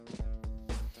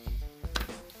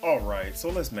All right, so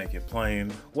let's make it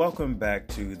plain. Welcome back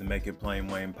to the Make It Plain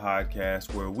Wayne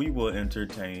podcast, where we will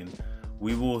entertain,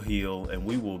 we will heal, and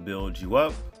we will build you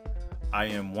up. I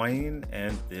am Wayne,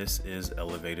 and this is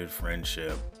Elevated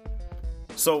Friendship.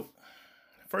 So,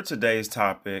 for today's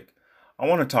topic, I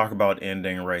want to talk about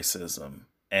ending racism.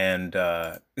 And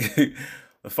the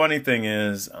funny thing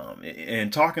is,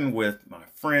 in talking with my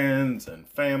friends and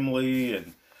family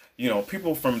and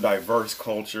people from diverse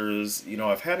cultures,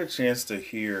 I've had a chance to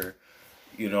hear,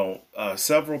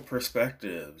 several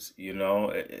perspectives,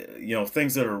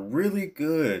 things that are really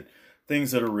good, things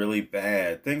that are really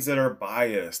bad, things that are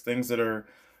biased, things that are,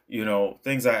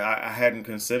 things I hadn't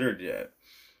considered yet.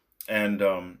 And,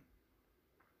 I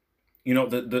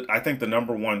think the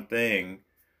number one thing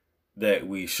that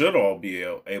we should all be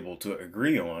able to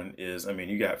agree on is,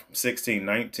 you got from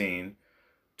 1619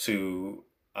 to,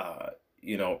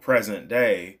 present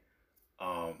day,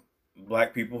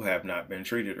 Black people have not been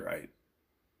treated right.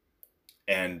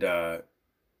 And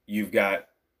you've got,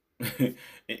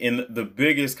 in the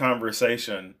biggest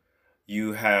conversation,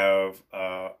 you have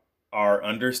our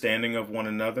understanding of one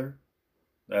another.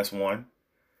 That's one.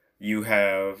 You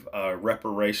have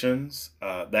reparations.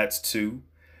 That's two.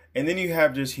 And then you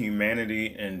have just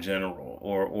humanity in general,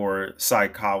 or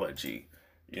psychology.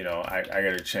 I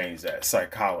got to change that.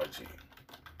 Psychology.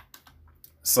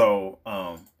 So,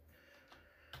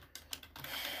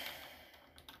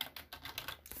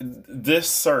 this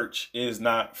search is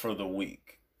not for the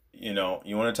weak. You want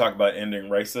to talk about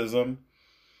ending racism?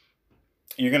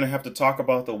 You're going to have to talk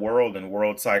about the world and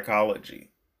world psychology.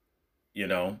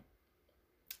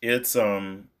 It's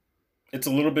a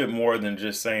little bit more than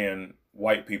just saying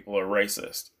white people are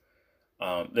racist.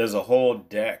 There's a whole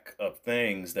deck of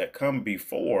things that come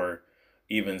before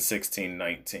even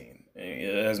 1619.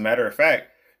 As a matter of fact,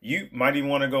 you might even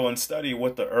want to go and study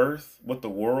what the earth, what the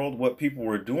world, what people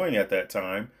were doing at that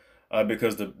time,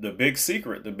 because the big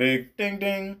secret, the big ding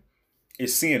ding,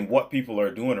 is seeing what people are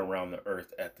doing around the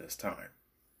earth at this time.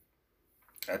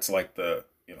 That's like the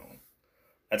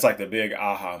big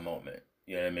aha moment.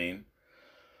 You know what I mean?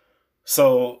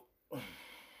 So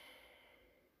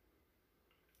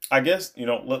I guess,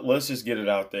 let's just get it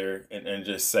out there and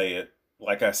just say it.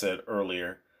 Like I said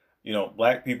earlier,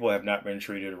 Black people have not been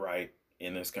treated right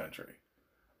in this country.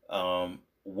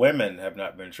 Women have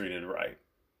not been treated right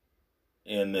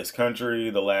in this country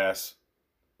the last,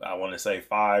 I want to say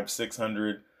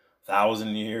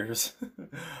 500,000-600,000 years.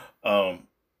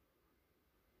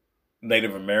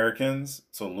 Native Americans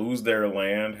to lose their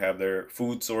land, have their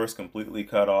food source completely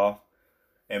cut off,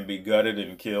 and be gutted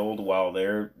and killed while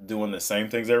they're doing the same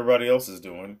things everybody else is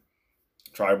doing.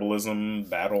 Tribalism,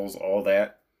 battles, all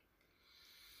that.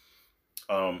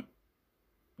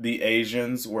 The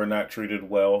Asians were not treated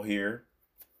well here.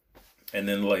 And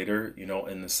then later,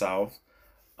 in the South,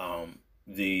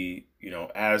 the,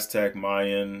 Aztec,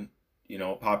 Mayan,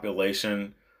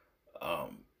 population,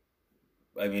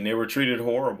 they were treated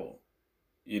horrible,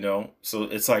 So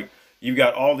it's like, you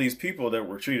got all these people that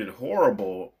were treated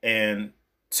horrible. And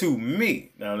to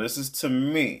me, now this is to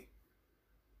me,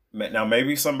 now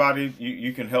maybe somebody,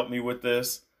 you can help me with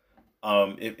this.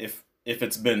 If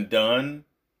it's been done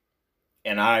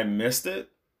and I missed it,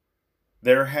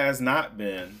 there has not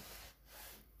been,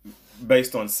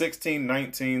 based on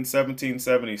 1619,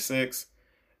 1776,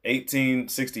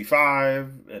 1865,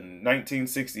 and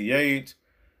 1968,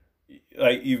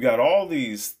 like, you've got all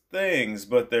these things,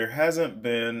 but there hasn't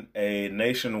been a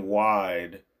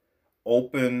nationwide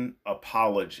open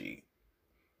apology.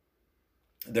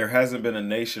 There hasn't been a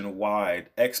nationwide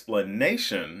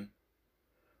explanation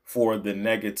for the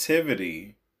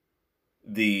negativity,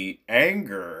 the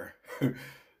anger.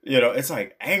 It's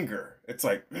like anger. It's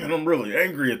like, man, I'm really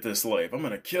angry at this slave. I'm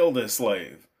going to kill this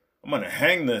slave. I'm going to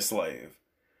hang this slave.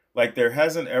 Like, there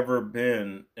hasn't ever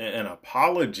been an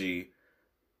apology,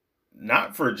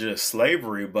 not for just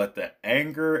slavery, but the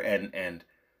anger and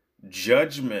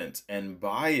judgment and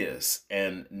bias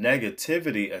and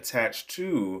negativity attached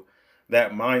to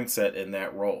that mindset in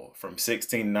that role. From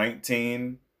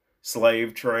 1619,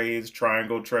 slave trades,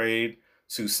 triangle trade,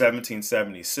 to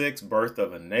 1776, birth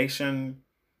of a nation,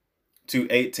 to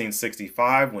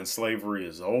 1865, when slavery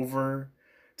is over,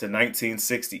 to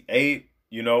 1968,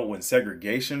 when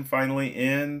segregation finally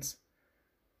ends,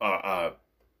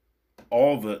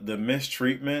 all the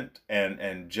mistreatment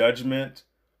and judgment,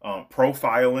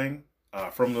 profiling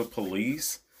from the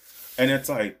police. And it's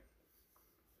like,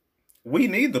 we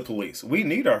need the police. We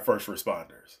need our first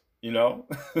responders,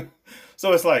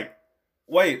 So it's like,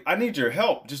 wait, I need your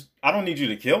help. I don't need you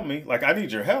to kill me. Like, I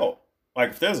need your help.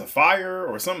 Like, if there's a fire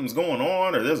or something's going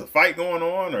on, or there's a fight going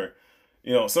on, or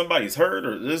somebody's hurt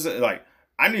or this, like,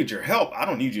 I need your help. I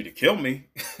don't need you to kill me.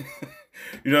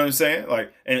 You know what I'm saying?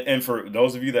 Like, and for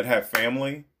those of you that have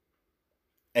family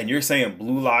and you're saying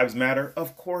blue lives matter,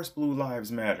 of course blue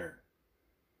lives matter.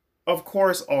 Of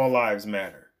course all lives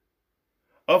matter.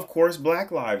 Of course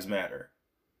black lives matter.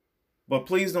 But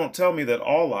please don't tell me that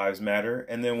all lives matter,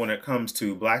 and then when it comes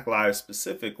to black lives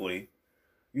specifically,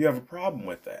 you have a problem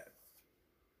with that.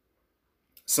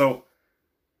 So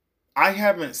I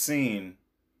haven't seen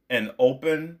an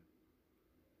open,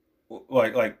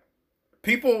 like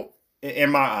people,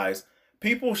 in my eyes,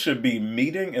 people should be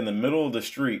meeting in the middle of the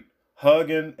street,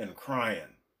 hugging and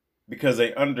crying because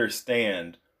they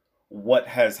understand what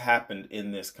has happened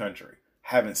in this country.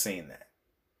 Haven't seen that.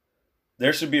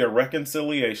 There should be a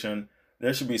reconciliation.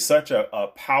 There should be such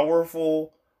a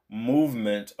powerful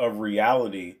movement of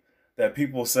reality that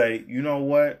people say, you know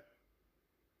what?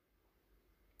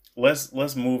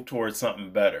 Let's move towards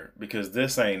something better, because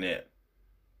this ain't it.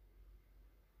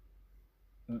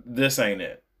 This ain't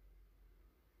it.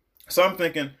 So I'm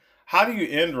thinking, how do you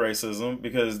end racism?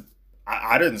 Because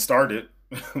I didn't start it.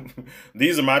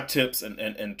 These are my tips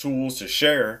and tools to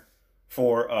share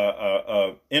for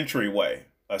a entryway,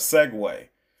 a segue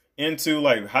into,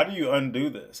 like, how do you undo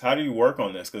this? How do you work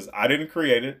on this? Because I didn't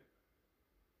create it.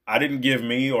 I didn't give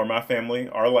me or my family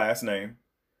our last name.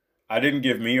 I didn't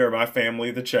give me or my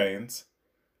family the chains.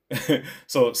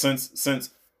 So since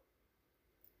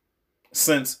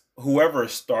whoever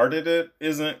started it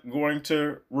isn't going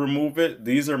to remove it,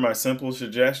 these are my simple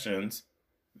suggestions.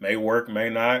 May work, may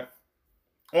not,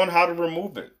 on how to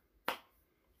remove it.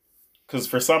 Because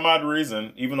for some odd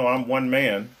reason, even though I'm one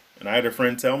man, and I had a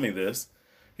friend tell me this,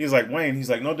 he's like, Wayne, he's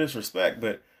like, no disrespect,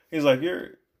 but he's like,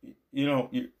 you're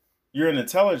an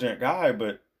intelligent guy,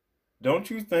 but don't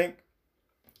you think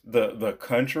the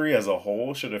country as a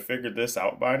whole should have figured this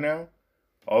out by now?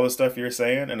 All the stuff you're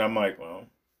saying? And I'm like, well,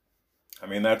 I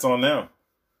mean, that's on them.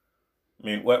 I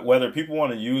mean, whether people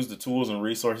want to use the tools and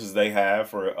resources they have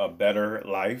for a better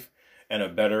life and a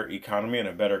better economy and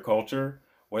a better culture,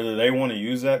 whether they want to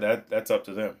use that's up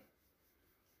to them.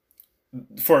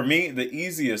 For me, the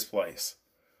easiest place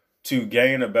to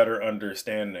gain a better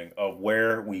understanding of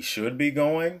where we should be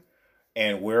going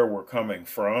and where we're coming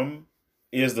from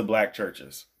is the black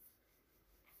churches.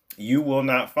 You will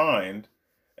not find,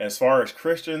 as far as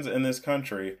Christians in this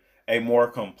country, a more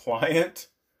compliant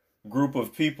group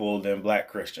of people than black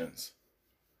Christians.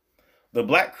 The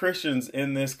black Christians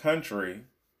in this country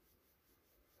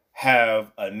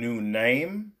have a new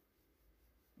name.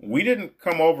 We didn't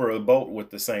come over a boat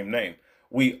with the same name.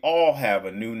 We all have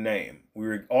a new name. We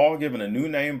were all given a new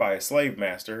name by a slave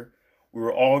master. We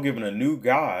were all given a new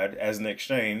God as an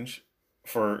exchange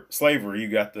for slavery. You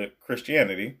got the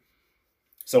Christianity.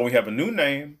 So we have a new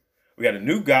name. We got a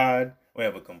new God. We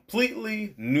have a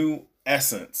completely new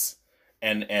essence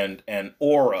and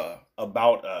aura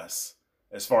about us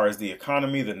as far as the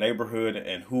economy, the neighborhood,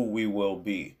 and who we will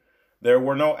be. There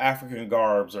were no African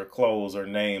garbs or clothes or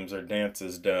names or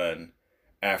dances done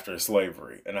after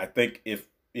slavery. And I think if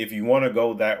you want to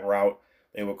go that route,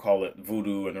 they would call it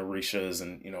voodoo and orishas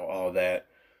and, all that.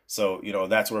 So,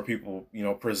 that's where people,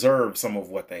 preserve some of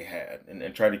what they had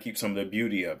and try to keep some of the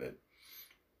beauty of it.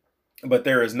 But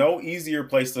there is no easier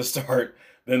place to start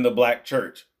than the black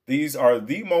church. These are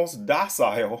the most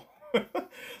docile,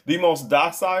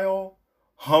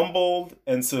 humbled,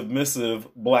 and submissive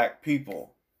black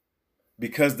people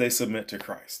because they submit to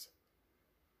Christ.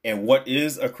 And what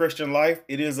is a Christian life?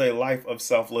 It is a life of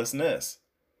selflessness.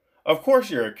 Of course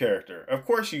you're a character. Of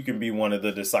course you can be one of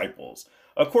the disciples.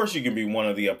 Of course you can be one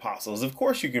of the apostles. Of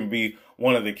course you can be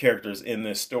one of the characters in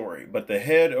this story. But the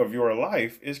head of your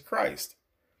life is Christ.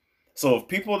 So if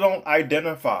people don't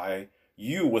identify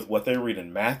you with what they read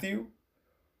in Matthew,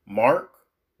 Mark,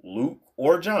 Luke,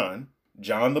 or John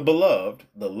the beloved,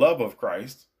 the love of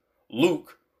Christ,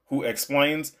 Luke, who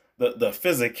explains the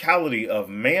physicality of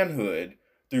manhood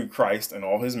through Christ and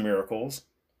all his miracles,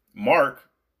 Mark,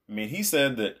 he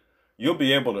said that you'll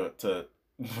be able to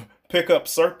pick up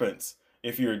serpents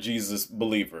if you're a Jesus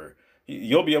believer.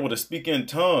 You'll be able to speak in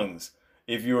tongues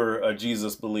if you're a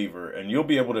Jesus believer, and you'll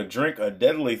be able to drink a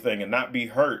deadly thing and not be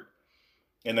hurt,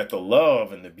 and that the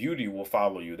love and the beauty will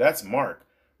follow you. That's Mark.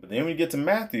 But then when you get to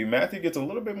Matthew gets a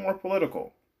little bit more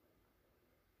political.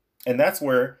 And that's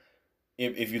where,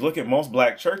 if you look at most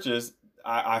black churches,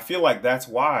 I feel like that's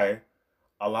why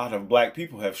a lot of black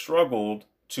people have struggled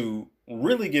to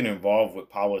really get involved with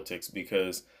politics,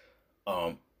 because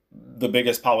the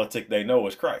biggest politic they know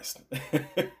is Christ.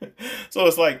 So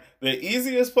it's like the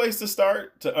easiest place to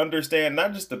start to understand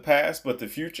not just the past, but the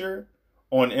future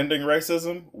on ending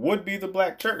racism would be the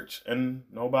black church. And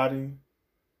nobody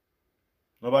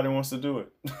Nobody wants to do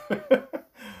it.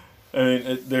 I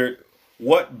mean,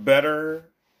 what better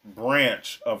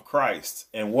branch of Christ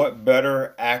and what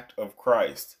better act of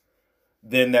Christ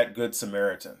than that Good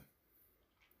Samaritan?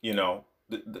 You know,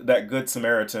 that Good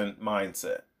Samaritan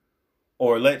mindset.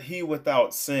 Or let he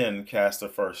without sin cast the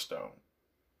first stone.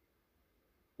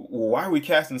 Why are we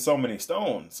casting so many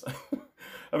stones?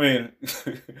 I mean,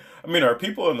 are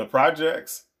people in the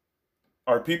projects,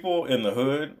 are people in the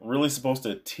hood really supposed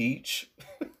to teach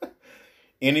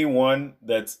anyone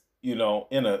that's, in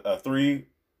a 3-car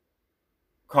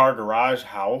garage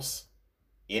house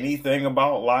anything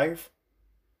about life?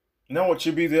 No, it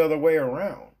should be the other way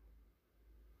around.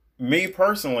 Me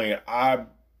personally, I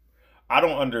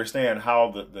don't understand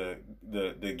how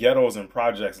the ghettos and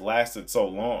projects lasted so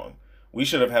long. We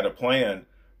should have had a plan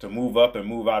to move up and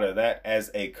move out of that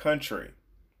as a country.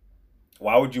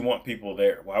 Why would you want people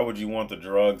there? Why would you want the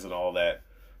drugs and all that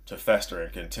to fester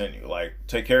and continue? Like,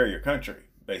 take care of your country,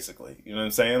 basically. You know what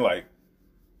I'm saying? Like,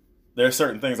 there's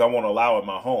certain things I won't allow in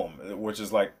my home, which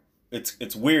is like,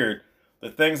 it's weird.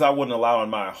 The things I wouldn't allow in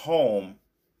my home,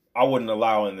 I wouldn't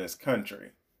allow in this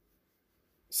country.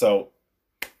 So,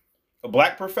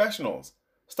 black professionals.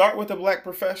 Start with the black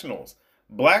professionals.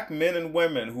 Black men and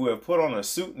women who have put on a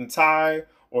suit and tie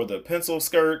or the pencil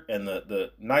skirt and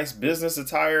the nice business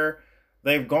attire.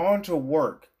 They've gone to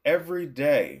work every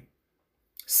day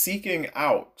seeking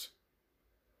out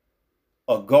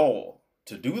a goal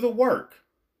to do the work,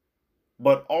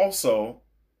 but also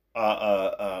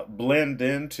blend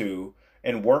into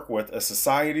and work with a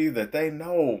society that they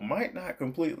know might not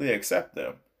completely accept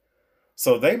them.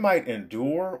 So they might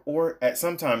endure or at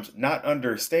sometimes not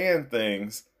understand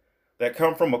things that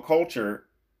come from a culture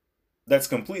that's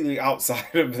completely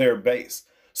outside of their base.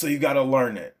 So you got to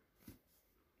learn it.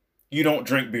 You don't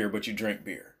drink beer, but you drink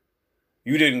beer.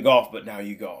 You didn't golf, but now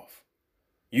you golf.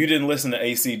 You didn't listen to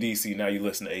AC/DC, now you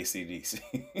listen to AC/DC.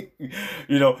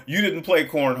 You didn't play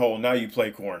cornhole, now you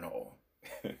play cornhole.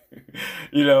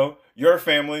 Your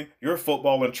family, you're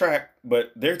football and track,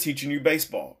 but they're teaching you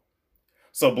baseball.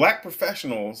 So black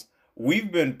professionals,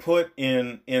 we've been put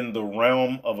in the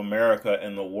realm of America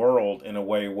and the world in a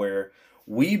way where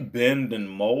we bend and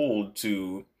mold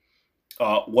to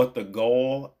what the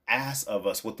goal asks of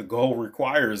us, what the goal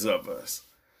requires of us.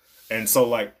 And so,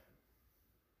 like,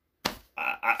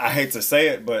 I hate to say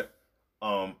it, but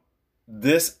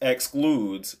this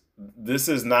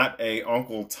is not a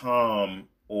Uncle Tom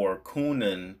or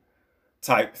Coonan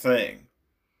type thing.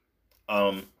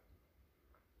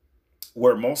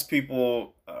 Where most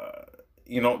people,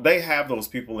 they have those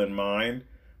people in mind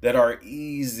that are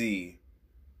easy,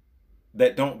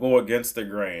 that don't go against the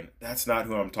grain. That's not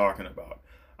who I'm talking about.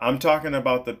 I'm talking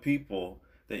about the people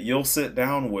that you'll sit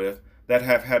down with that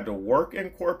have had to work in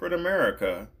corporate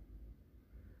America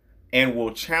and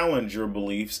will challenge your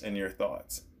beliefs and your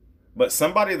thoughts. But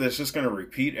somebody that's just going to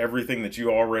repeat everything that you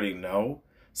already know,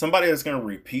 somebody that's going to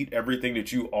repeat everything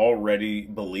that you already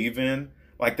believe in,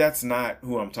 like, that's not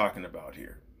who I'm talking about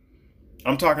here.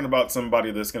 I'm talking about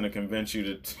somebody that's going to convince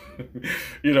you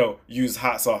to, use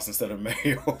hot sauce instead of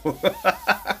mayo.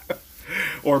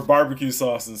 Or barbecue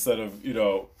sauce instead of,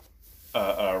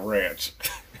 ranch.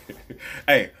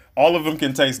 Hey, all of them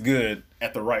can taste good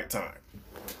at the right time.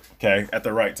 Okay? At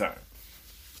the right time.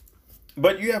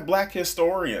 But you have black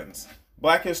historians.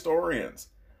 Black historians.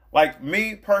 Like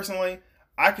me, personally,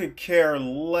 I could care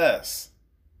less.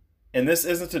 And this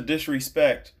isn't to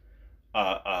disrespect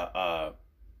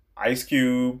Ice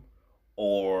Cube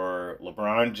or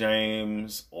LeBron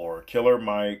James or Killer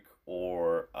Mike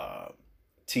or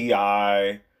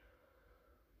T.I.,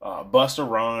 Busta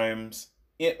Rhymes.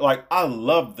 I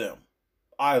love them.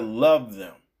 I love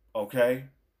them, okay?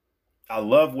 I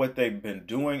love what they've been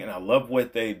doing, and I love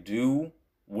what they do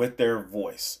with their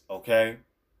voice, okay?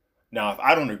 Now, if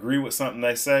I don't agree with something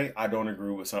they say, I don't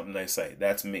agree with something they say.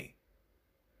 That's me.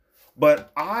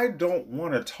 But I don't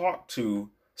want to talk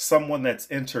to someone that's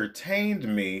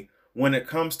entertained me when it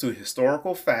comes to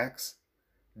historical facts,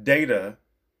 data,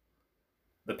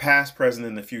 the past, present,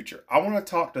 and the future. I want to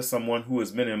talk to someone who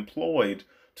has been employed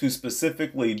to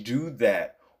specifically do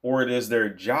that, or it is their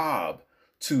job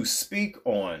to speak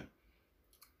on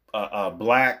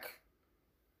black,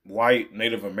 white,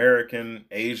 Native American,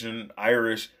 Asian,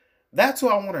 Irish. That's who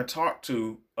I want to talk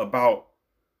to about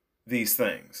these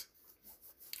things.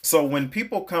 So when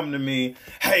people come to me,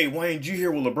 hey, Wayne, did you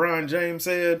hear what LeBron James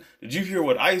said? Did you hear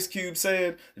what Ice Cube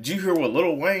said? Did you hear what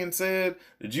Lil Wayne said?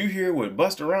 Did you hear what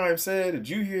Busta Rhymes said? Did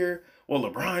you hear what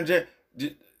LeBron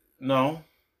James? No.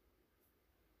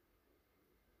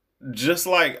 Just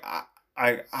like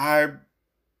I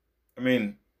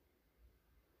mean,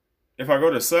 If I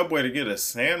go to Subway to get a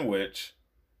sandwich,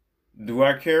 do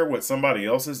I care what somebody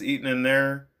else is eating in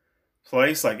their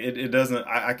place? Like it doesn't,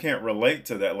 I can't relate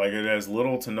to that. Like it has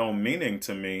little to no meaning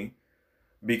to me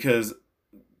because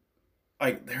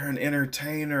like they're an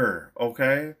entertainer,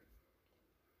 okay?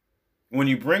 When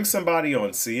you bring somebody on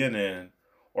CNN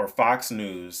or Fox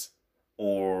News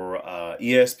or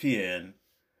ESPN,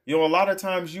 you know, a lot of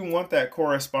times you want that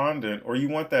correspondent or you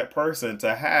want that person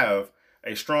to have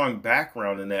a strong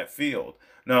background in that field.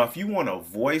 Now, if you want a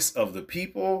voice of the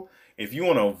people, if you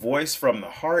want a voice from the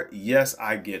heart, yes,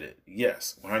 I get it.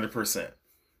 Yes, 100%.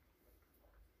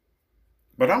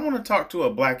 But I want to talk to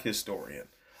a black historian.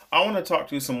 I want to talk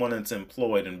to someone that's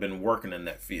employed and been working in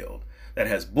that field that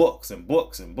has books and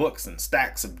books and books and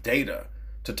stacks of data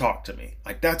to talk to me.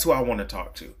 Like that's who I want to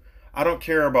talk to. I don't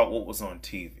care about what was on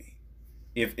TV.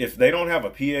 If they don't have a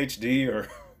PhD or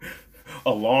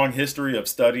a long history of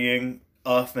studying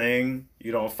a thing,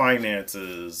 you know,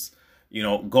 finances, you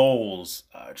know, goals,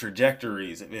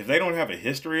 trajectories. If they don't have a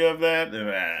history of that,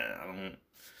 then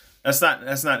that's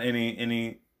not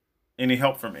any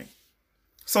help for me.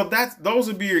 So those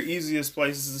would be your easiest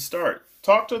places to start.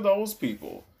 Talk to those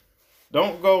people.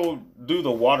 Don't go do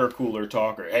the water cooler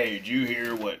talk or hey, did you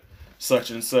hear what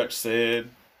such and such said?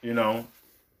 You know,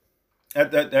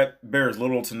 that bears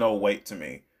little to no weight to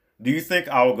me. Do you think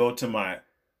I'll go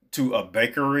to a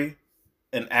bakery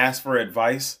and ask for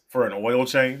advice for an oil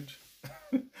change?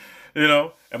 You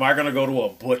know, am I gonna go to a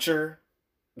butcher?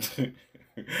 Am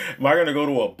I gonna go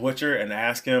to a butcher and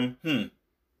ask him,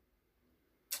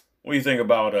 what do you think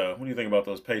about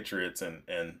those Patriots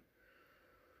and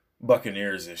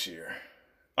Buccaneers this year?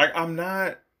 Like I'm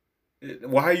not.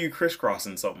 Why are you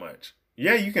crisscrossing so much?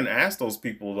 Yeah, you can ask those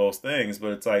people those things,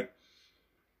 but it's like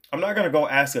I'm not gonna go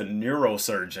ask a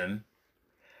neurosurgeon,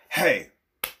 hey,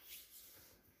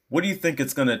 what do you think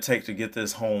it's gonna take to get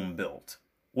this home built?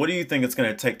 What do you think it's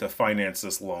gonna take to finance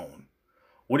this loan?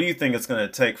 What do you think it's gonna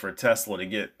take for Tesla to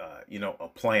get a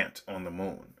plant on the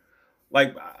moon?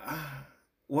 Like,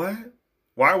 what?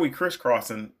 Why are we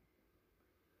crisscrossing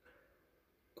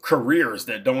careers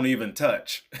that don't even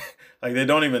touch? Like they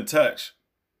don't even touch.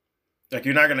 Like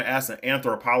you're not gonna ask an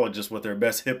anthropologist what their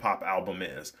best hip hop album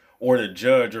is, or to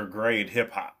judge or grade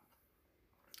hip hop.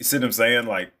 You see what I'm saying?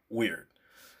 Like weird.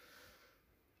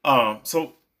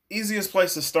 So easiest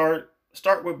place to start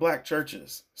with black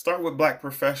churches. Start with black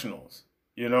professionals.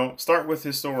 You know, start with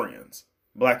historians,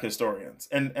 black historians,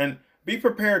 and be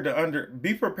prepared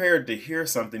to hear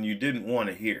something you didn't want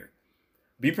to hear.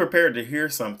 Be prepared to hear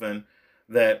something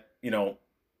that, you know,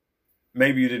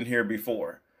 maybe you didn't hear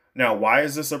before. Now, why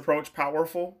is this approach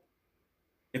powerful?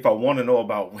 If I want to know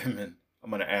about women, I'm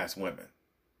going to ask women.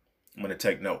 I'm going to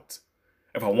take notes.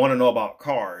 If I want to know about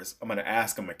cars, I'm going to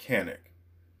ask a mechanic.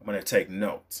 I'm going to take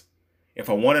notes. If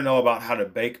I want to know about how to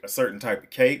bake a certain type of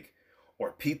cake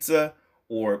or pizza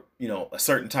or, you know, a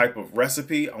certain type of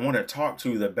recipe, I want to talk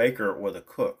to the baker or the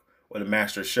cook or the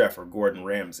master chef or Gordon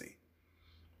Ramsay.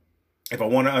 If I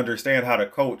want to understand how to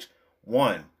coach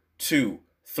 1, 2,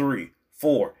 3,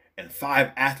 4, and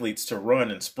 5 athletes to run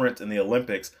and sprint in the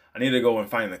Olympics, I need to go and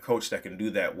find the coach that can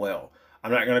do that well.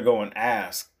 I'm not going to go and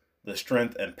ask the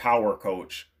strength and power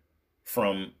coach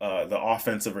from the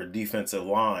offensive or defensive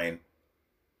line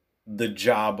the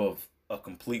job of a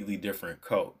completely different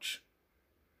coach.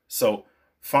 So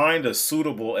find a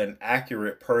suitable and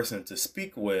accurate person to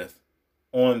speak with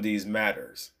on these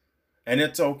matters. And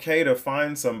it's okay to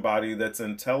find somebody that's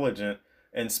intelligent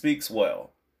and speaks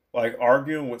well. Like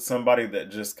arguing with somebody that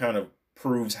just kind of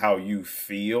proves how you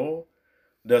feel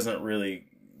doesn't really,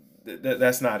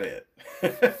 that's not it.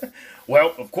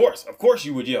 Well, of course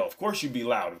you would yell. Of course you'd be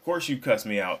loud. Of course you'd cuss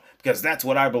me out because that's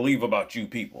what I believe about you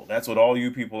people. That's what all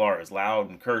you people are, is loud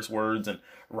and curse words and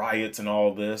riots and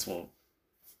all this. Well,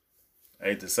 I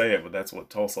hate to say it, but that's what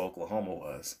Tulsa, Oklahoma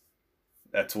was.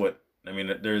 That's what, I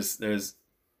mean, there's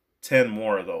 10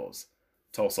 more of those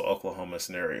Tulsa, Oklahoma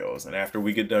scenarios. And after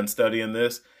we get done studying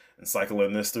this and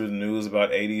cycling this through the news about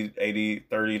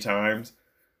 30 times,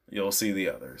 you'll see the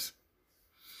others.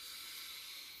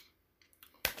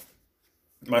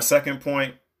 My second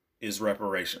point is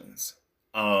reparations.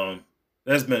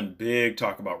 There's been big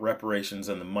talk about reparations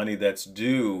and the money that's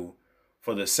due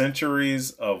for the centuries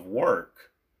of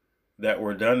work that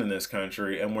were done in this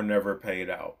country and were never paid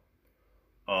out.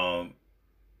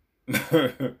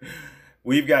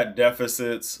 We've got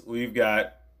deficits, we've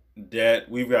got debt,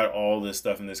 we've got all this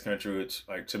stuff in this country, which,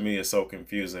 like, to me is so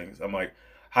confusing. I'm like,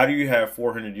 how do you have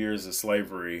 400 years of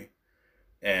slavery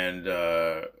and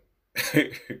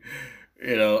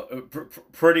you know,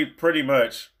 pretty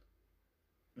much.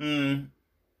 Do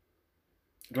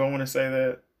I want to say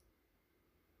that?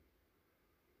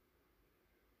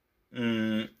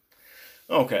 Mm,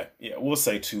 okay, yeah, we'll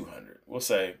say 200. We'll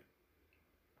say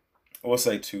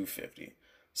 250.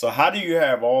 So how do you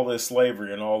have all this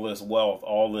slavery and all this wealth,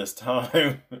 all this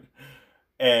time,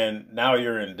 and now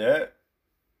you're in debt?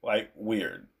 Like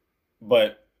weird.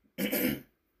 But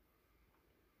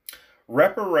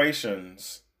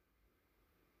reparations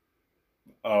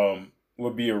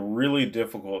would be a really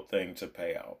difficult thing to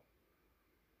pay out.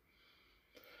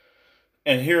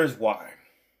 And here's why.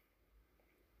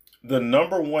 The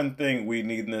number one thing we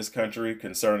need in this country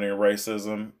concerning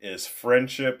racism is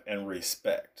friendship and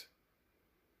respect.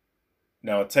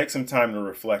 Now, take some time to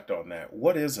reflect on that.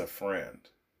 What is a friend?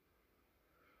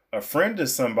 A friend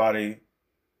is somebody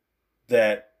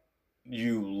that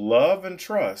you love and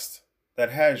trust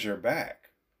that has your back.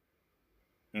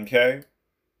 Okay?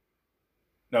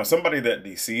 Now, somebody that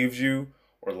deceives you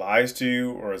or lies to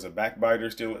you or is a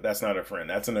backbiter still, that's not a friend.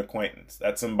 That's an acquaintance.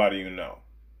 That's somebody you know.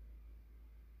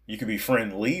 You could be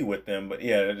friendly with them, but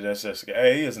yeah, that's just,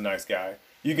 hey, he is a nice guy.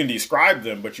 You can describe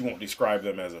them, but you won't describe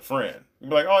them as a friend. You'd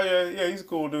be like, oh yeah, yeah, he's a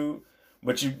cool dude.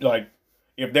 But you like,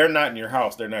 if they're not in your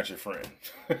house, they're not your friend.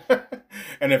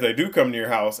 And if they do come to your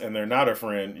house and they're not a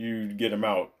friend, you get them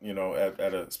out,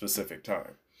 at a specific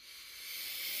time.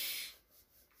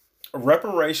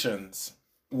 Reparations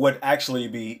would actually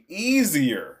be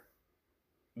easier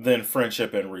than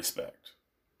friendship and respect.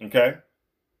 Okay?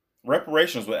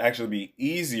 Reparations would actually be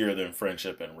easier than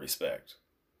friendship and respect.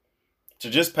 To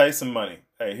just pay some money.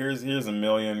 Hey, here's $1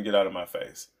 million, get out of my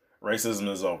face. Racism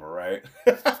is over, right?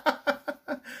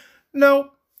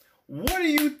 No. What do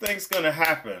you think's gonna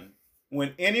happen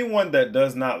when anyone that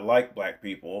does not like black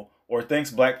people, or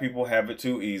thinks black people have it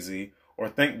too easy, or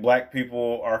think black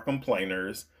people are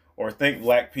complainers, or think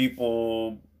black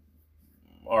people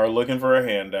are looking for a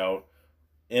handout,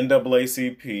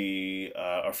 NAACP,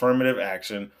 affirmative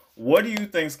action, what do you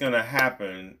think's gonna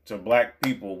happen to black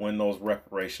people when those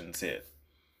reparations hit?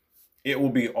 It will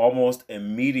be almost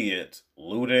immediate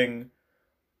looting,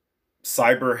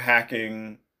 cyber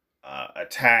hacking,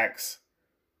 attacks.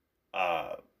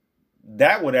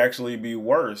 That would actually be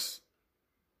worse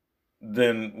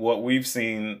than what we've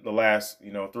seen the last,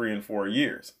 3 and 4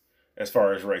 years as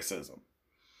far as racism.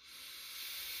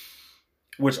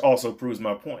 Which also proves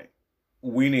my point.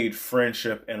 We need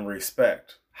friendship and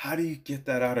respect. How do you get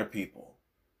that out of people?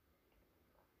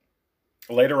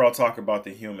 Later, I'll talk about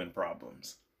the human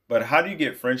problems. But how do you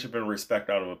get friendship and respect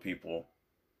out of a people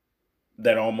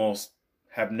that almost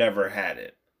have never had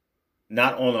it?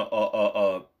 Not on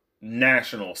a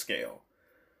national scale.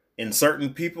 In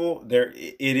certain people,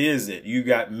 it is it. You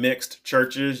got mixed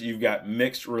churches, you've got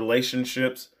mixed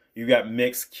relationships, you've got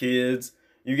mixed kids,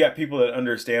 you got people that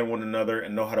understand one another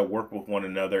and know how to work with one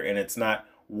another, and it's not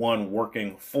one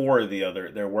working for the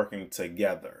other, they're working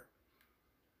together.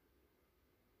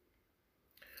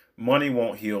 Money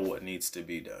won't heal what needs to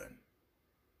be done.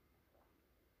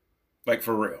 Like,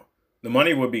 for real. The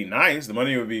money would be nice, the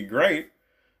money would be great,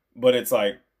 but it's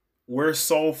like, we're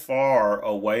so far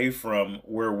away from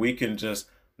where we can just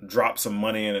drop some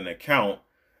money in an account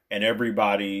and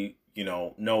everybody,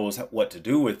 knows what to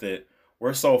do with it.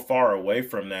 We're so far away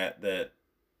from that,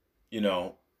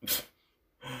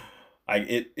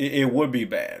 it would be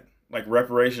bad. Like,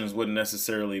 reparations wouldn't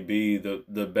necessarily be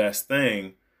the best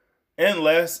thing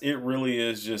unless it really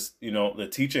is just, the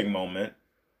teaching moment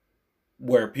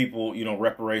where people,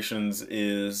 reparations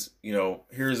is,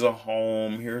 here's a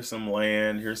home, here's some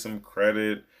land, here's some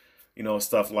credit,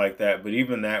 stuff like that. But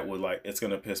even that would, it's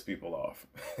going to piss people off.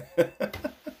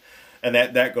 And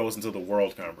that goes into the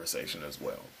world conversation as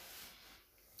well.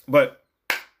 But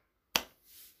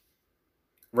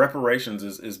reparations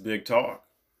is big talk.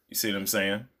 You see what I'm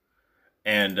saying?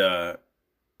 And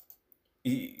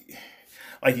you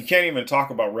can't even talk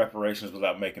about reparations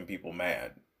without making people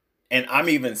mad. And I'm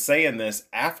even saying this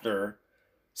after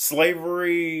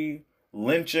slavery,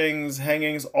 lynchings,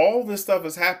 hangings, all this stuff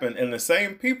has happened, and the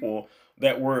same people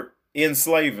that were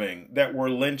enslaving, that were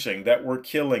lynching, that were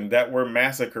killing, that were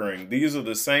massacring, these are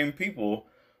the same people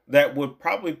that would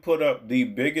probably put up the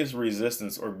biggest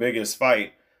resistance or biggest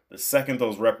fight the second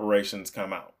those reparations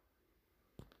come out.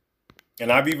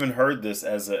 And I've even heard this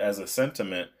as a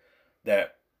sentiment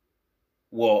that,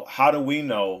 well, how do we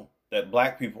know that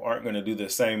black people aren't going to do the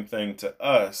same thing to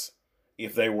us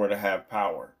if they were to have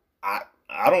power?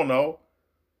 I don't know.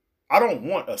 I don't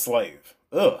want a slave.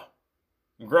 Ugh.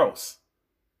 Gross.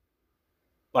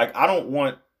 Like, I don't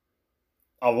want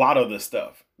a lot of the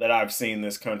stuff that I've seen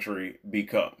this country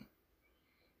become.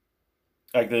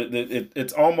 Like,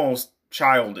 it's almost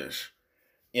childish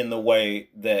in the way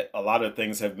that a lot of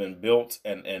things have been built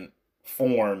and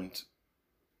formed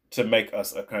to make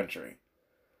us a country.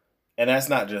 And that's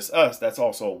not just us, that's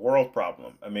also a world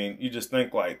problem. I mean, you just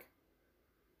think like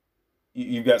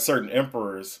you've got certain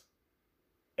emperors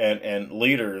and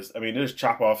leaders. I mean, they just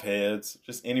chop off heads.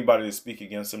 Just anybody to speak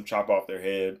against them, chop off their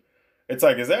head. It's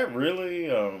like, is that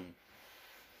really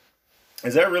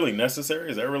necessary?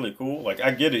 Is that really cool? Like,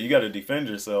 I get it. You got to defend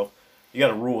yourself. You got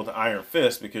to rule with an iron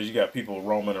fist because you got people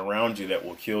roaming around you that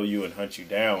will kill you and hunt you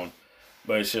down.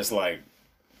 But it's just like,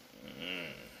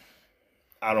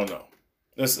 I don't know.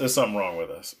 There's something wrong with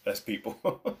us as people.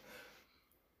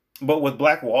 But with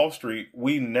Black Wall Street,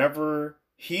 we never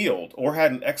healed or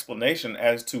had an explanation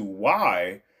as to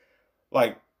why.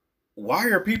 Like, why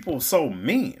are people so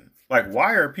mean? Like,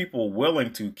 why are people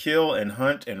willing to kill and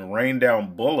hunt and rain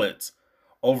down bullets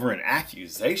over an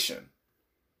accusation?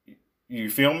 You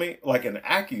feel me? Like an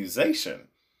accusation.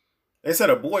 They said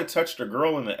a boy touched a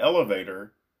girl in the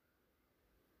elevator,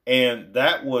 and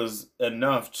that was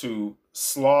enough to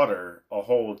slaughter a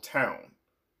whole town.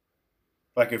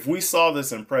 Like if we saw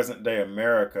this in present day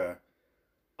America,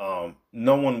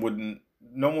 no one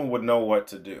would know what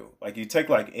to do. Like you take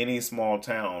like any small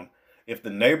town, if the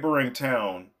neighboring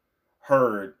town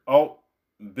heard, oh,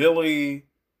 Billy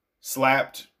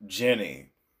slapped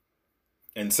Jenny,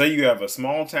 and say you have a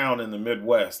small town in the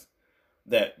Midwest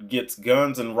that gets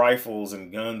guns and rifles and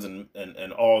guns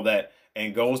and all that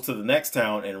and goes to the next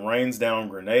town and rains down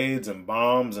grenades and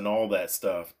bombs and all that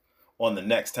stuff on the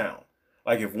next town.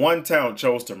 Like if one town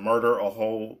chose to murder a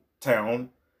whole town,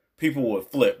 people would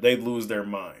flip. They'd lose their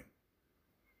mind.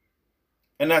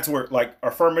 And that's where, like,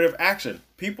 affirmative action.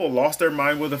 People lost their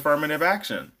mind with affirmative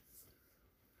action.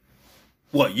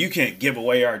 What, you can't give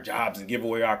away our jobs and give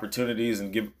away opportunities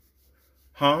and give...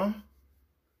 Huh?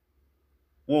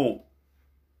 Well,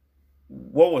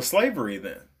 what was slavery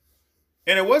then?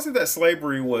 And it wasn't that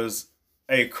slavery was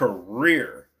a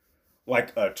career,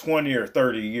 like a 20 or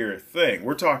 30-year thing.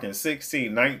 We're talking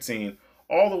 16, 19,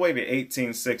 all the way to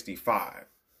 1865.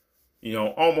 You know,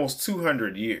 almost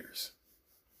 200 years.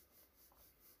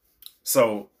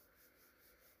 So,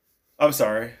 I'm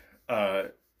sorry,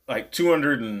 like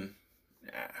 200 and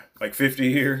like 50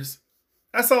 years.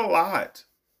 That's a lot.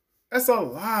 That's a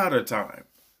lot of time.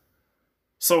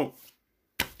 So,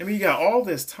 I mean, you got all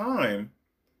this time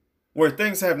where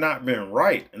things have not been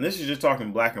right. And this is just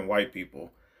talking black and white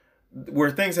people,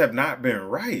 where things have not been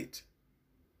right.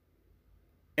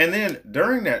 And then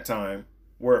during that time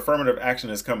where affirmative action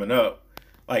is coming up,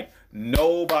 like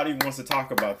nobody wants to talk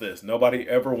about this. Nobody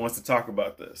ever wants to talk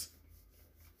about this.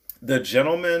 The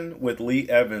gentleman with Lee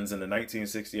Evans in the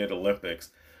 1968 Olympics,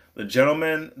 the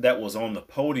gentleman that was on the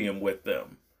podium with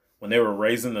them when they were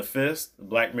raising the fist, the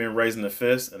black men raising the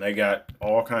fist, and they got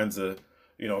all kinds of,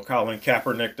 you know, Colin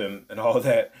Kaepernick and all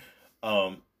that.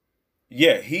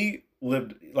 Yeah, he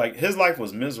lived, like, his life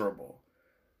was miserable.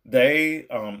 They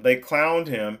clowned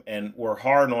him and were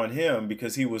hard on him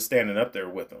because he was standing up there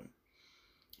with them.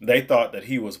 They thought that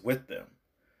he was with them.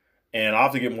 And I'll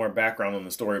have to get more background on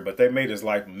the story, but they made his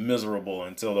life miserable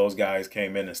until those guys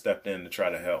came in and stepped in to try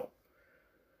to help.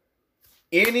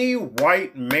 Any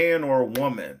white man or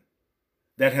woman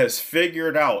that has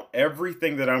figured out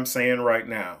everything that I'm saying right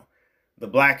now, the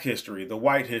black history, the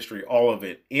white history, all of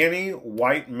it, any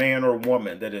white man or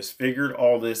woman that has figured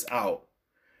all this out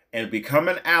and become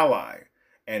an ally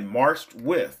and marched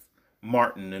with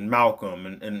Martin and Malcolm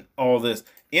and all this,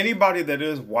 anybody that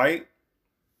is white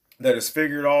that has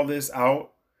figured all this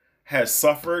out has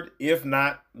suffered, if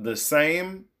not the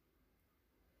same,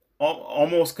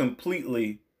 almost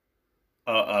completely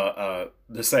the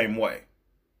same way.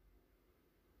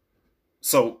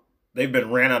 So they've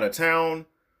been ran out of town,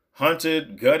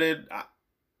 hunted, gutted.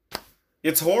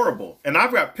 It's horrible. And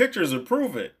I've got pictures to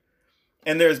prove it.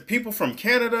 And there's people from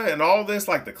Canada and all this,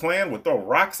 like the Klan would throw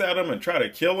rocks at them and try to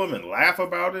kill them and laugh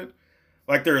about it.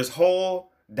 Like there's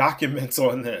whole documents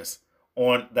on this,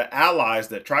 on the allies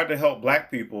that tried to help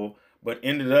black people, but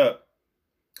ended up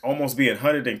almost being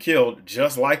hunted and killed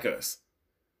just like us.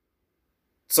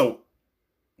 So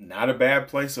not a bad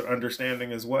place of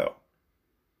understanding as well.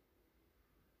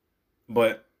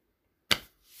 But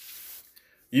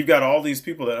you've got all these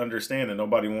people that understand and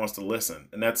nobody wants to listen.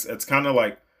 And that's kind of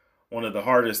like one of the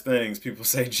hardest things. People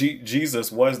say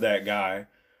Jesus was that guy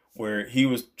where he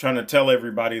was trying to tell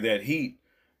everybody that heat,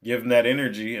 give them that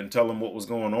energy and tell them what was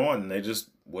going on. And they just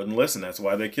wouldn't listen. That's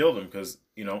why they killed him, because,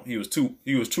 you know, he was too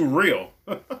real.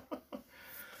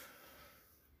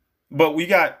 But we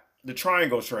got the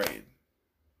triangle trade.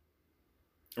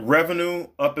 Revenue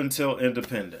up until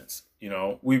independence. You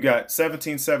know, we've got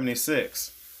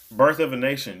 1776, birth of a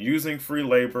nation, using free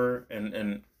labor,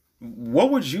 and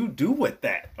what would you do with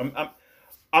that?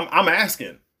 I'm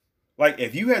asking. Like,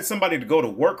 if you had somebody to go to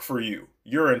work for you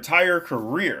your entire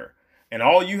career and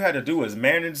all you had to do is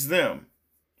manage them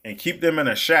and keep them in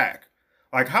a shack,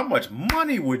 like, how much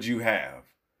money would you have?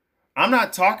 I'm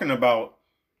not talking about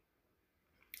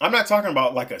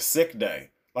like a sick day,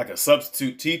 like a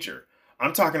substitute teacher.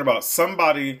 I'm talking about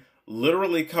somebody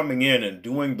literally coming in and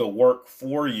doing the work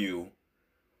for you,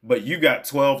 but you got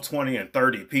 12, 20, and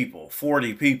 30 people,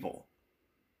 40 people.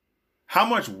 How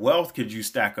much wealth could you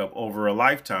stack up over a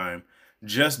lifetime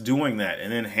just doing that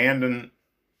and then handing,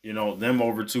 them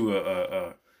over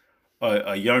to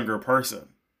a younger person?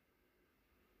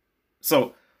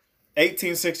 So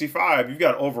 1865, you've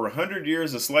got over 100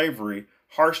 years of slavery,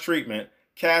 harsh treatment,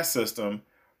 caste system,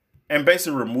 and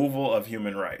basic removal of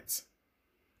human rights.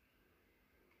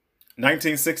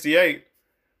 1968,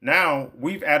 now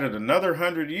we've added another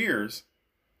 100 years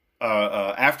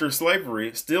after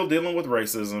slavery, still dealing with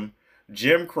racism,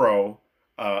 Jim Crow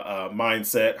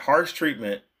mindset, harsh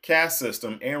treatment, caste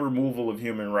system, and removal of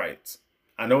human rights.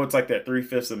 I know it's like that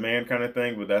 3/5 of man kind of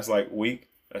thing, but that's like weak.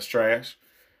 That's trash.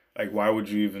 Like, why would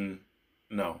you even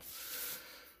know?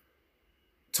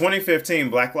 2015,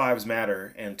 Black Lives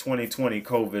Matter, and 2020,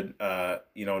 COVID,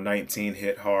 19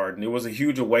 hit hard. And it was a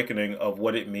huge awakening of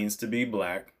what it means to be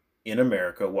black in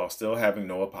America while still having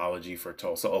no apology for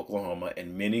Tulsa, Oklahoma,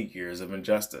 and many years of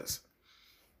injustice.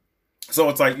 So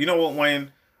it's like, you know what,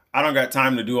 Wayne? I don't got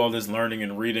time to do all this learning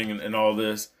and reading and all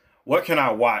this. What can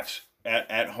I watch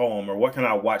at home, or what can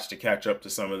I watch to catch up to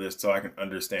some of this so I can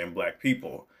understand black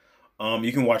people?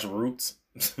 You can watch Roots,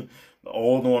 the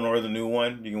old one or the new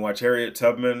one. You can watch Harriet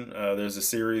Tubman. There's a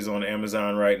series on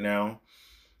Amazon right now.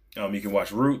 You can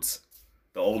watch Roots,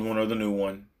 the old one or the new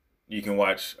one. You can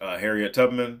watch Harriet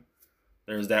Tubman.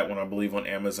 There's that one, I believe, on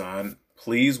Amazon.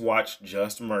 Please watch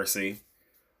Just Mercy.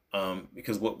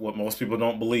 Because what most people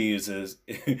don't believe is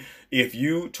if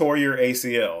you tore your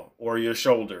ACL or your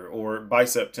shoulder or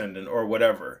bicep tendon or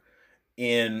whatever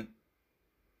in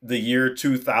the year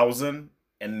 2000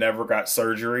 and never got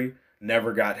surgery,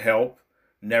 never got help,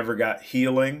 never got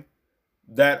healing,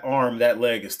 that arm, that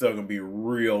leg is still going to be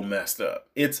real messed up.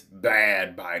 It's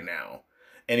bad by now.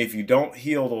 And if you don't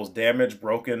heal those damaged,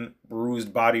 broken,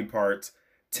 bruised body parts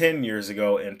 10 years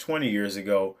ago and 20 years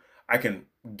ago, I can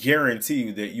guarantee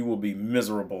you that you will be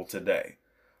miserable today.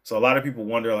 So a lot of people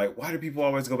wonder, like, why do people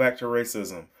always go back to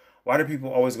racism? Why do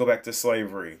people always go back to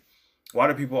slavery? Why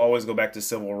do people always go back to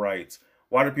civil rights?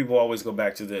 Why do people always go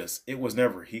back to this? It was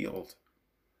never healed.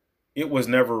 It was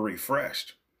never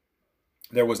refreshed.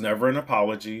 There was never an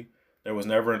apology. There was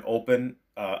never an open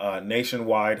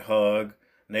nationwide hug,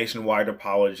 nationwide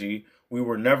apology. We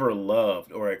were never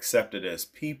loved or accepted as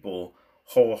people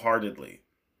wholeheartedly.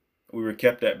 We were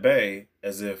kept at bay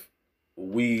as if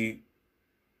we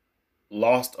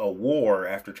lost a war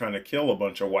after trying to kill a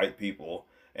bunch of white people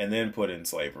and then put in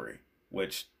slavery,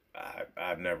 which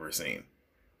I've never seen.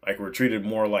 Like, we're treated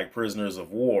more like prisoners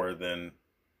of war than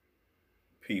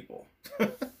people.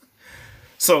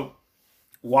 So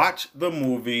watch the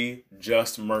movie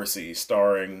Just Mercy,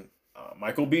 starring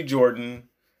Michael B. Jordan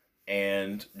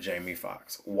and Jamie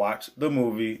Foxx. Watch the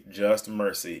movie Just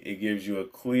Mercy. It gives you a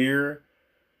clear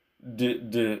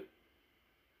perspective.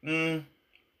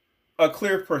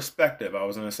 I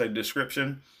was going to say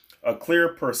description. A clear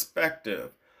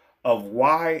perspective of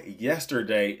why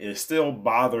yesterday is still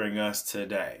bothering us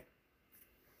today.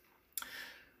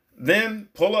 Then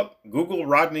pull up, Google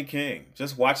Rodney King.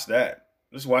 Just watch that.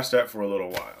 Just watch that for a little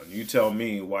while. You tell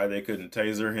me why they couldn't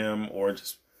taser him or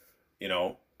just,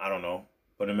 I don't know,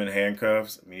 put him in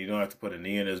handcuffs. I mean, you don't have to put a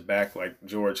knee in his back like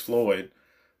George Floyd,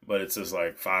 but it's just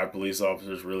like 5 police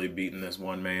officers really beating this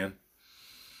one man.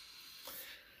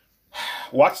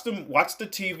 Watch the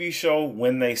TV show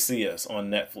When They See Us on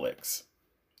Netflix.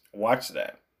 Watch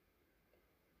that.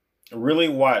 Really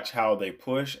watch how they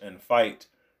push and fight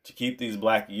to keep these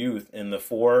black youth in the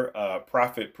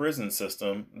for-profit prison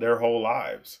system their whole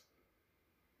lives.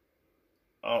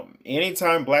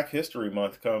 Anytime Black History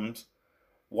Month comes,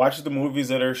 watch the movies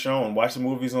that are shown. Watch the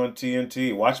movies on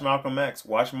TNT. Watch Malcolm X.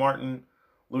 Watch Martin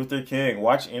Luther King.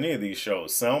 Watch any of these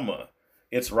shows. Selma.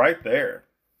 It's right there.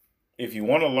 If you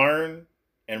want to learn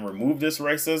and remove this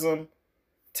racism,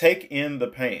 take in the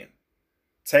pain.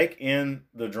 Take in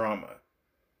the drama.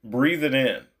 Breathe it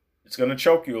in. It's going to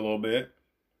choke you a little bit.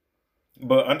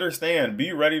 But understand,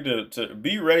 be ready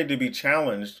to be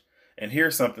challenged and hear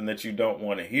something that you don't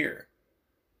want to hear.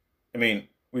 I mean,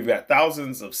 we've got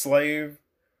thousands of slave,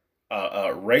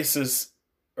 racist,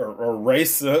 or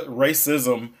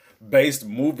racism-based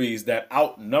movies that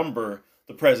outnumber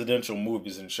the presidential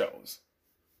movies and shows.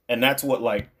 And that's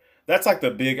like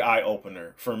the big eye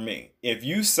opener for me. If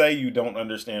you say you don't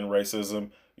understand racism,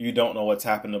 You don't know what's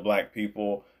happened to black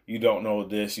people. You don't know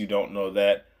this. You don't know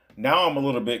that. Now I'm a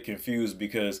little bit confused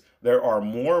because there are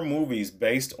more movies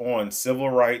based on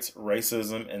civil rights,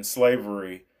 racism, and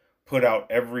slavery put out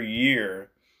every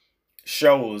year,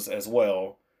 shows as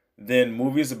well, than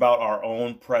movies about our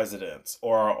own presidents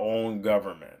or our own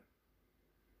government.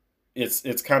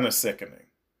 It's kind of sickening.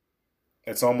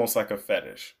 It's almost like a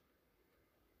fetish.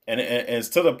 And it's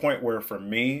to the point where, for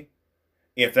me,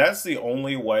 if that's the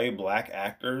only way black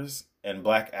actors and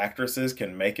black actresses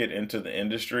can make it into the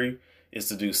industry, is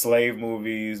to do slave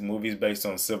movies, movies based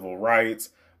on civil rights,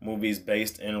 movies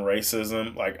based in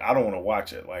racism, like, I don't want to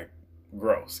watch it. Like,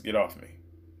 gross. Get off me.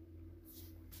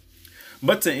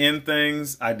 But to end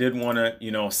things, I did want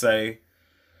to, say,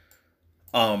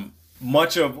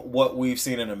 much of what we've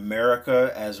seen in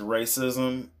America as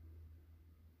racism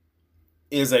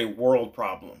is a world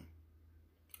problem.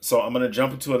 So I'm going to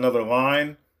jump into another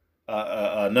lane.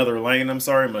 I'm going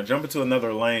to jump into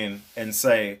another lane and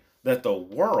say that the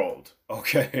world,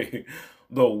 okay,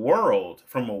 the world,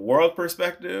 from a world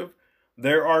perspective,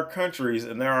 there are countries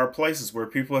and there are places where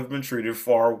people have been treated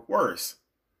far worse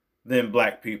than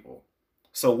black people.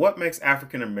 So what makes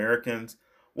African Americans,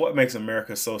 what makes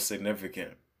America so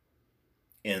significant?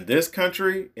 In this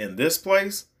country, in this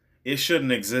place, it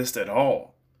shouldn't exist at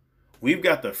all. We've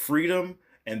got the freedom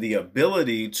and the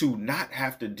ability to not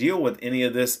have to deal with any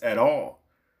of this at all.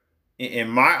 In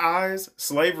my eyes,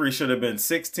 slavery should have been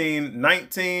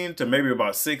 1619 to maybe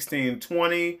about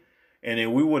 1620, and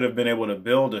then we would have been able to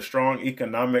build a strong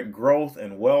economic growth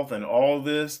and wealth and all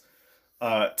this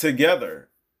together.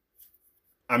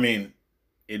 I mean,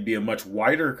 it'd be a much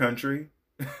whiter country.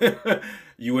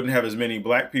 You wouldn't have as many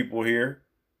black people here.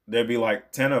 There'd be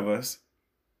like 10 of us.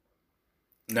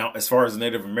 Now, as far as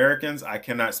Native Americans, I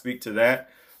cannot speak to that.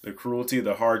 The cruelty,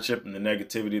 the hardship, and the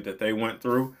negativity that they went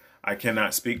through, I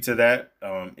cannot speak to that.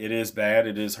 It is bad.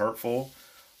 It is hurtful.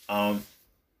 But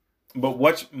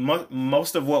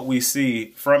most of what we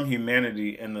see from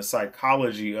humanity and the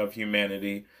psychology of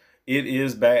humanity, it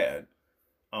is bad.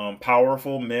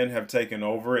 Powerful men have taken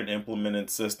over and implemented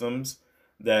systems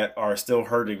that are still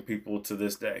hurting people to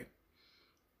this day.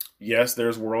 Yes,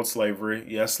 there's world slavery.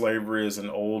 Yes, slavery is an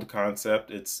old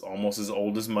concept. It's almost as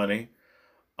old as money.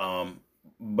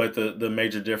 But the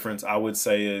major difference, I would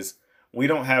say, is we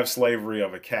don't have slavery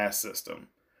of a caste system.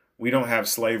 We don't have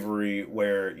slavery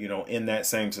where, in that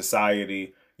same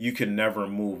society, you can never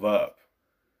move up.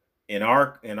 In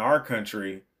our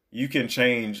country, you can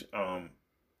change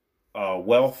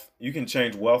wealth. You can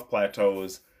change wealth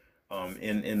plateaus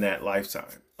in that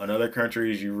lifetime. In other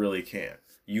countries, you really can't.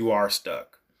 You are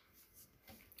stuck.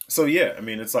 So yeah, I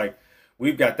mean, it's like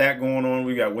we've got that going on.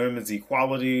 We've got women's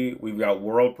equality. We've got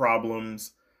world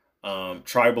problems,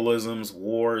 tribalisms,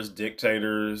 wars,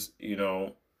 dictators.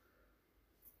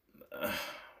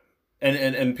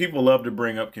 And people love to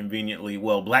bring up conveniently,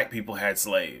 well, black people had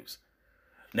slaves,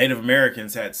 Native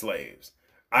Americans had slaves,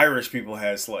 Irish people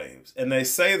had slaves, and they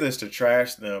say this to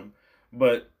trash them,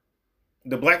 but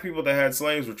the black people that had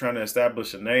slaves were trying to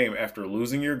establish a name after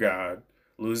losing your God,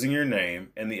 losing your name,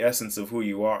 and the essence of who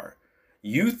you are.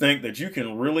 You think that you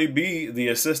can really be the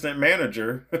assistant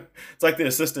manager. It's like the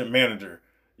assistant manager,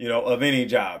 of any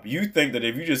job. You think that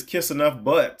if you just kiss enough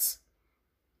butts,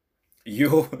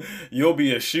 you'll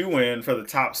be a shoo-in for the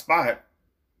top spot.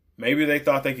 Maybe they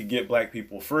thought they could get black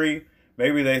people free.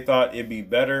 Maybe they thought it'd be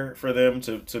better for them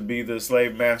to be the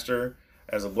slave master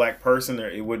as a black person.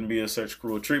 It wouldn't be such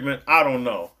cruel treatment. I don't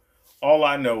know. All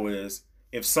I know is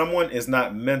if someone is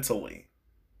not mentally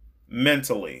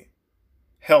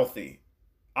healthy,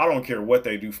 I don't care what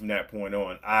they do from that point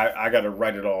on. I got to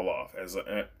write it all off as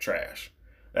trash.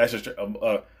 That's just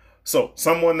so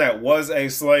someone that was a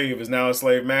slave is now a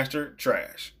slave master.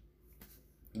 Trash.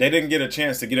 They didn't get a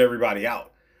chance to get everybody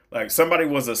out. Like somebody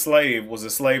was a slave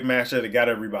master that got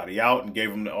everybody out and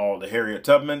gave them all to Harriet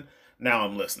Tubman. Now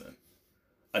I'm listening.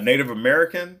 A Native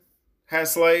American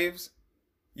has slaves.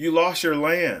 You lost your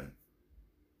land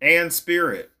and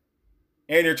spirit.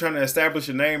 And you're trying to establish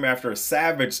a name after a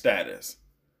savage status.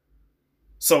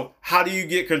 So how do you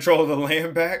get control of the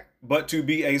land back but to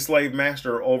be a slave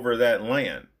master over that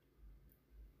land?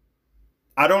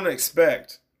 I don't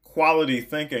expect quality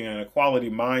thinking and a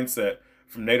quality mindset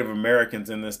from Native Americans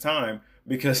in this time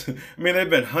because, they've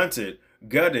been hunted,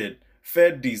 gutted,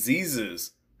 fed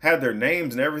diseases, had their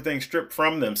names and everything stripped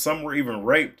from them. Some were even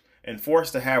raped and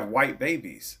forced to have white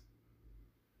babies.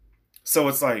 So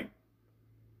it's like,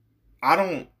 I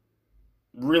don't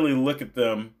really look at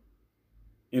them,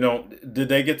 did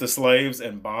they get the slaves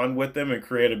and bond with them and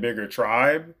create a bigger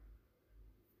tribe?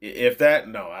 If that,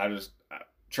 no,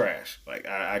 trash. Like,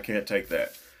 I can't take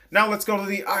that. Now let's go to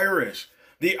the Irish.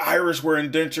 The Irish were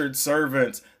indentured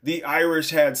servants. The Irish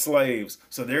had slaves,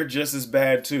 so they're just as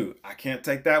bad too. I can't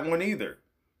take that one either.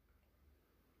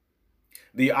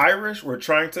 The Irish were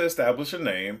trying to establish a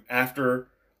name after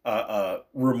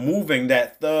removing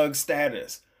that thug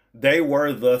status. They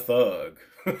were the thug.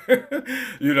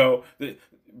 You know,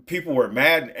 people were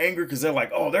mad and angry because they're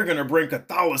like, oh, they're going to bring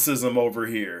Catholicism over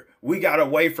here. We got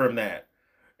away from that.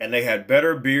 And they had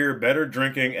better beer, better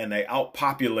drinking, and they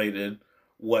outpopulated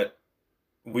what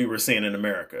we were seeing in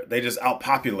America. They just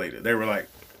outpopulated. They were like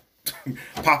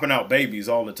popping out babies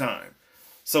all the time.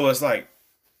 So it's like,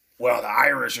 well, the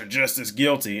Irish are just as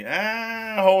guilty.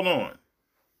 Hold on.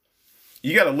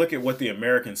 You got to look at what the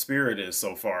American spirit is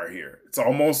so far here. It's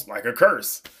almost like a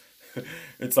curse.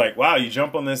 It's like, wow, you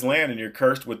jump on this land and you're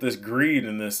cursed with this greed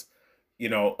and this,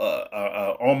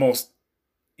 almost,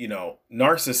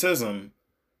 narcissism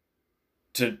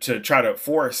to try to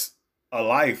force a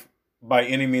life by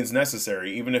any means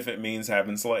necessary, even if it means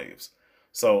having slaves.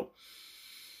 So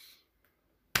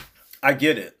I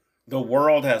get it. The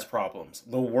world has problems.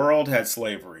 The world has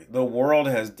slavery. The world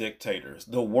has dictators.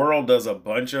 The world does a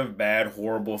bunch of bad,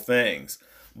 horrible things.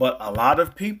 But a lot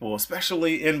of people,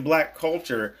 especially in Black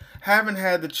culture, haven't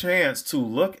had the chance to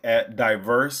look at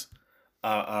diverse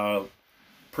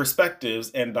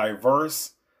perspectives and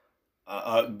diverse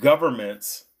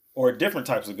governments or different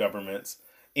types of governments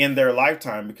in their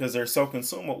lifetime because they're so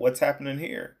consumed with what's happening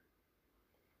here.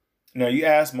 Now, you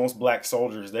ask most Black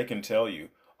soldiers, they can tell you,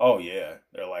 oh yeah,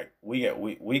 they're like,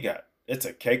 we got, it's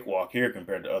a cakewalk here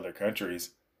compared to other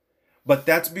countries. But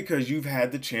that's because you've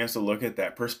had the chance to look at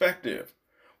that perspective.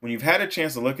 When you've had a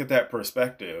chance to look at that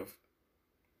perspective,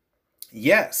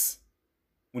 yes.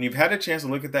 When you've had a chance to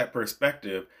look at that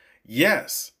perspective,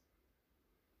 yes.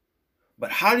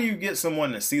 But how do you get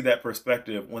someone to see that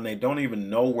perspective when they don't even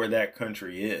know where that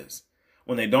country is?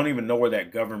 When they don't even know where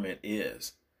that government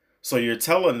is? So you're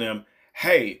telling them,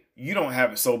 hey, you don't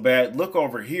have it so bad. Look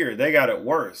over here. They got it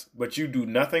worse. But you do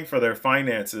nothing for their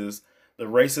finances, the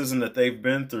racism that they've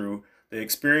been through, the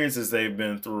experiences they've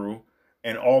been through,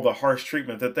 and all the harsh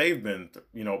treatment that they've been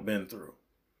through.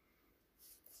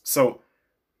 So,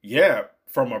 yeah,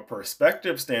 from a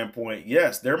perspective standpoint,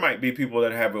 yes, there might be people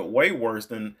that have it way worse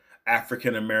than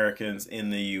African Americans in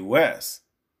the U.S.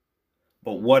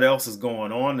 But what else is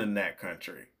going on in that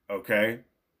country? Okay?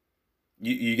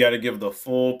 You got to give the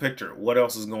full picture. What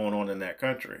else is going on in that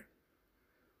country?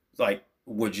 Like,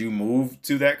 would you move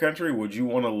to that country? Would you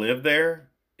want to live there?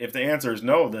 If the answer is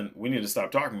no, then we need to stop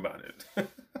talking about it.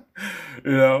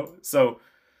 So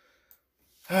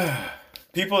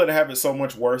people that have it so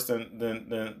much worse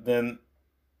than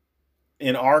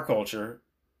in our culture,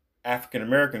 African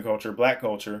American culture, Black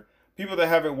culture, people that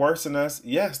have it worse than us,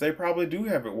 yes, they probably do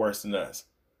have it worse than us.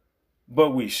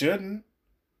 But we shouldn't.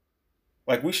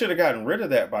 Like, we should have gotten rid of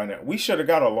that by now. We should have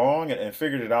got along and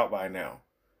figured it out by now.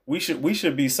 We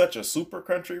should be such a super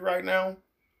country right now.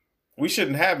 We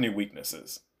shouldn't have any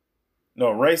weaknesses.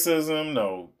 No racism,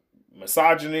 no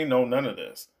misogyny, no none of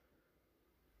this.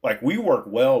 Like, we work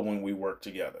well when we work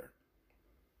together.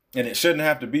 And it shouldn't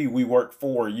have to be we work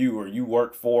for you or you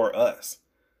work for us.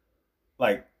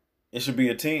 Like, it should be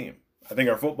a team. I think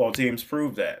our football teams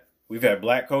prove that. We've had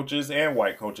Black coaches and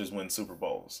white coaches win Super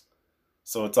Bowls.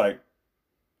 So it's like,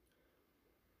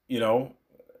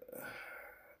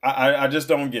 I just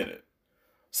don't get it.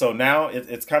 So now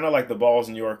it's kind of like the ball's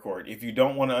in your court. If you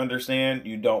don't want to understand,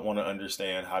 you don't want to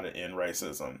understand how to end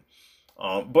racism.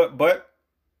 But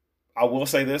I will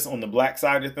say this on the Black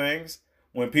side of things,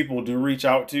 when people do reach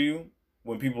out to you,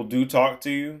 when people do talk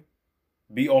to you,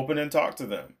 be open and talk to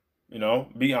them.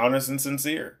 Be honest and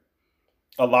sincere.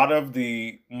 A lot of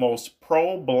the most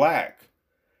pro-Black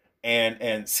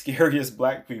and scariest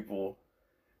Black people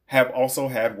have also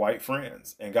had white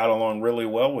friends and got along really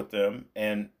well with them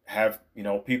and have,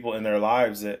 people in their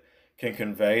lives that can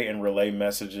convey and relay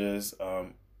messages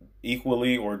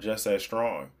equally or just as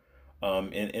strong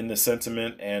in the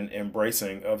sentiment and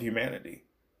embracing of humanity.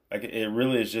 Like, it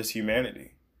really is just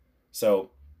humanity.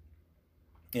 So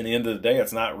in the end of the day,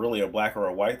 it's not really a Black or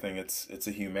a white thing. It's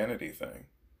a humanity thing.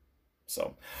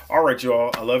 So, all right,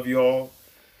 y'all. I love you all.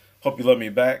 Hope you love me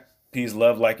back. Peace,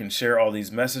 love, like, and share all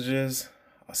these messages.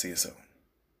 I'll see you soon.